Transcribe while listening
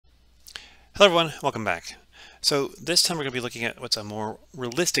Hello everyone, welcome back. So this time we're going to be looking at what's a more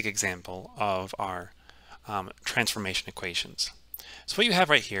realistic example of our transformation equations. So what you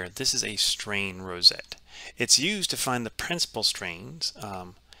have right here, this is a strain rosette. It's used to find the principal strains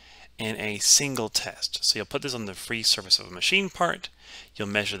in a single test. So you'll put this on the free surface of a machine part, you'll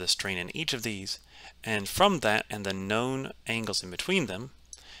measure the strain in each of these, and from that and the known angles in between them,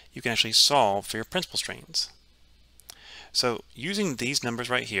 you can actually solve for your principal strains. So using these numbers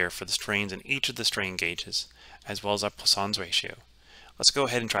right here for the strains in each of the strain gauges, as well as our Poisson's ratio, let's go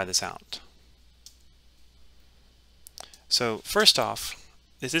ahead and try this out. So first off,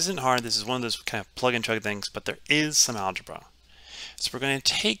 this isn't hard. This is one of those kind of plug and chug things, but there is some algebra. So we're going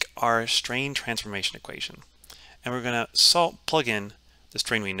to take our strain transformation equation, and we're going to plug in the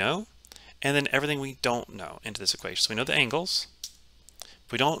strain we know, and then everything we don't know into this equation. So we know the angles.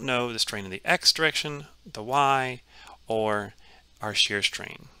 We don't know the strain in the x direction, the y, or our shear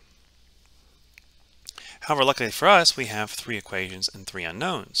strain. However, luckily for us, we have 3 equations and 3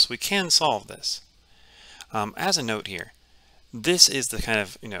 unknowns, so we can solve this. As a note here, this is the kind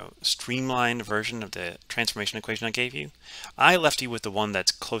of streamlined version of the transformation equation I gave you. I left you with the one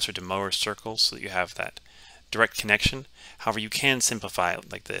that's closer to Mohr's circles, so that you have that direct connection. However, you can simplify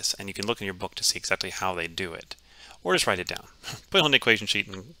it like this, and you can look in your book to see exactly how they do it, or just write it down. Put it on the equation sheet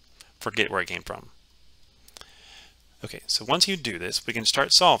and forget where it came from. Okay, so once you do this, we can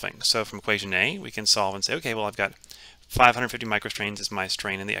start solving. So from equation A, we can solve and say, okay, well, I've got 550 microstrains as my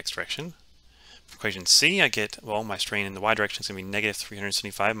strain in the x direction. From equation C, I get, well, my strain in the y direction is going to be negative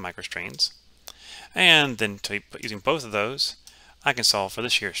 375 microstrains. And then using both of those, I can solve for the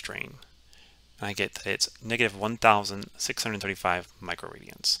shear strain. And I get that it's negative 1,635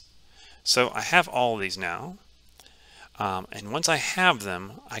 microradians. So I have all of these now. And once I have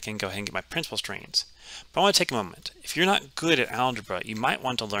them, I can go ahead and get my principal strains. But I want to take a moment. If you're not good at algebra, you might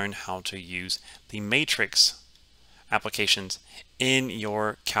want to learn how to use the matrix applications in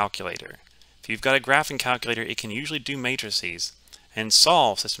your calculator. If you've got a graphing calculator, it can usually do matrices and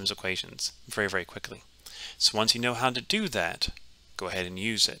solve systems equations very, very quickly. So once you know how to do that, go ahead and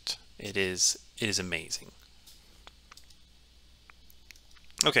use it. It is amazing.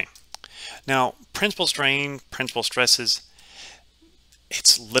 Okay, now principal strain, principal stresses,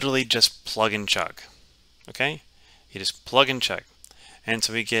 it's literally just plug and chug. Okay, you just plug and chug, and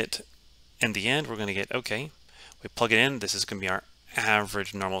so we get, in the end, we're going to get, okay, we plug it in, this is going to be our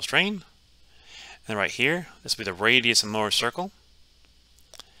average normal strain, and right here, this will be the radius of Mohr's circle,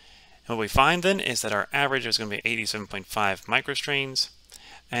 and what we find then is that our average is going to be 87.5 microstrains,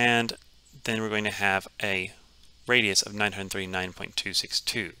 and then we're going to have a radius of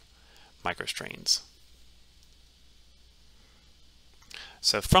 939.262 microstrains.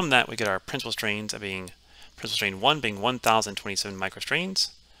 So from that, we get our principal strains being principal strain 1 being 1,027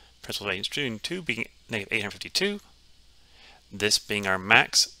 microstrains, principal strain 2 being negative 852, this being our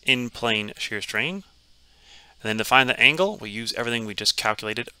max in-plane shear strain. And then to find the angle, we use everything we just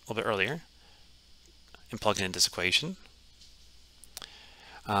calculated a little bit earlier and plug it into this equation.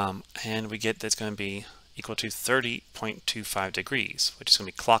 And we get that's going to be equal to 30.25 degrees, which is going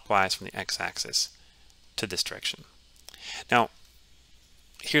to be clockwise from the x-axis to this direction. Now,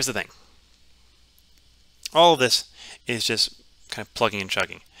 here's the thing. All of this is just kind of plugging and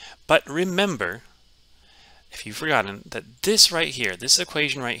chugging. But remember, if you've forgotten, that this right here, this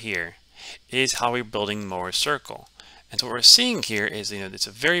equation right here, is how we're building Mohr's circle. And so what we're seeing here is, it's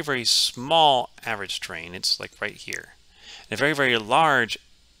a very, very small average strain. It's like right here. And a very, very large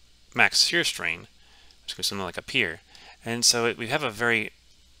max shear strain, which goes something like up here. And so we have a very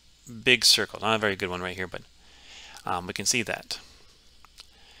big circle. Not a very good one right here, but we can see that.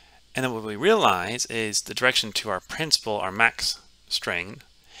 And then what we realize is the direction to our principal, our max strain,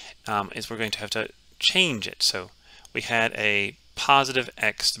 is we're going to have to change it. So we had a positive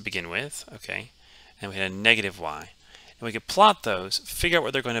x to begin with, okay, and we had a negative y. And we could plot those, figure out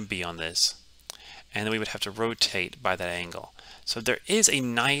where they're going to be on this, and then we would have to rotate by that angle. So there is a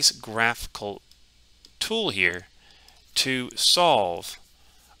nice graphical tool here to solve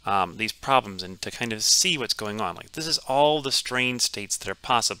these problems and to kind of see what's going on. Like, this is all the strain states that are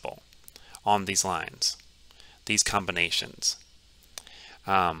possible on these lines, these combinations.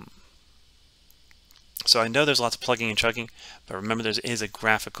 So I know there's lots of plugging and chugging, but remember there is a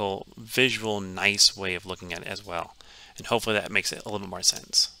graphical, visual, nice way of looking at it as well. And hopefully that makes it a little bit more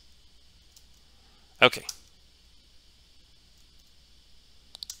sense. Okay.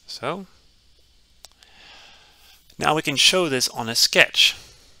 So now we can show this on a sketch.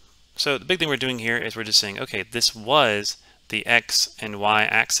 So the big thing we're doing here is we're just saying, okay, this was the x and y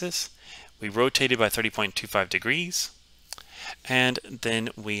axis. We rotated by 30.25 degrees. And then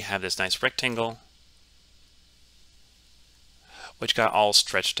we have this nice rectangle, which got all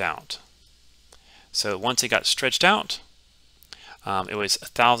stretched out. So once it got stretched out, it was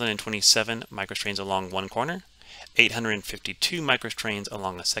 1,027 microstrains along one corner, 852 microstrains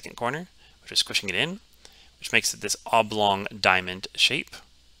along the second corner, which is squishing it in, which makes it this oblong diamond shape.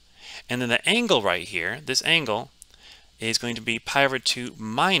 And then the angle right here, this angle, is going to be pi over 2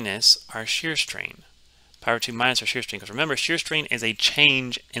 minus our shear strain. Pi over 2 minus our shear strain, because remember, shear strain is a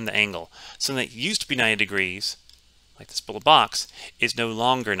change in the angle. Something that used to be 90 degrees, like this little box, is no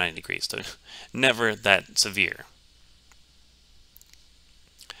longer 90 degrees, so never that severe.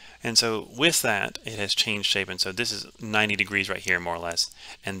 And so with that, it has changed shape, and so this is 90 degrees right here, more or less,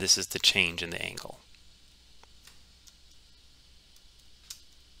 and this is the change in the angle.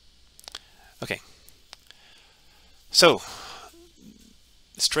 Okay, so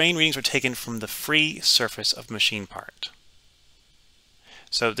strain readings were taken from the free surface of machine part.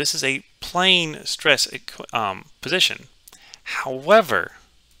 So this is a plane stress position. However,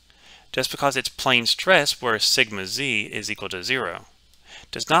 just because it's plane stress where sigma z is equal to 0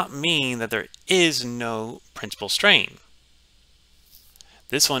 does not mean that there is no principal strain.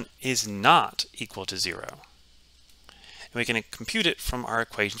 This one is not equal to 0. And we can compute it from our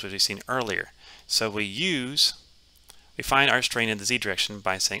equations which we've seen earlier. So we find our strain in the z direction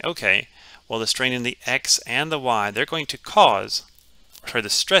by saying, okay, well, the strain in the x and the y, they're going to cause, the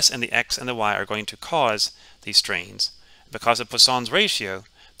stress in the x and the y are going to cause these strains. Because of Poisson's ratio,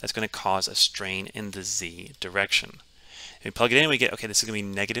 that's going to cause a strain in the z direction. And we plug it in, we get, okay, this is going to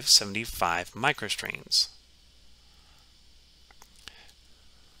be negative 75 microstrains.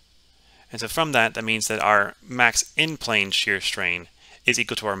 And so from that, that means that our max in-plane shear strain is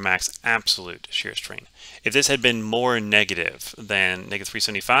equal to our max absolute shear strain. If this had been more negative than negative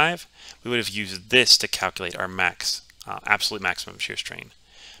 375, we would have used this to calculate our max absolute maximum shear strain.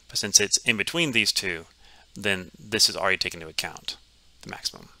 But since it's in between these two, then this is already taken into account, the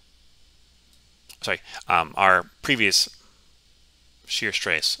maximum. Sorry, our previous shear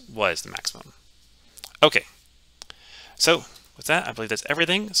stress was the maximum. Okay, so with that, I believe that's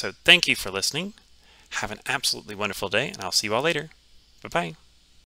everything. So thank you for listening. Have an absolutely wonderful day, and I'll see you all later. Bye-bye.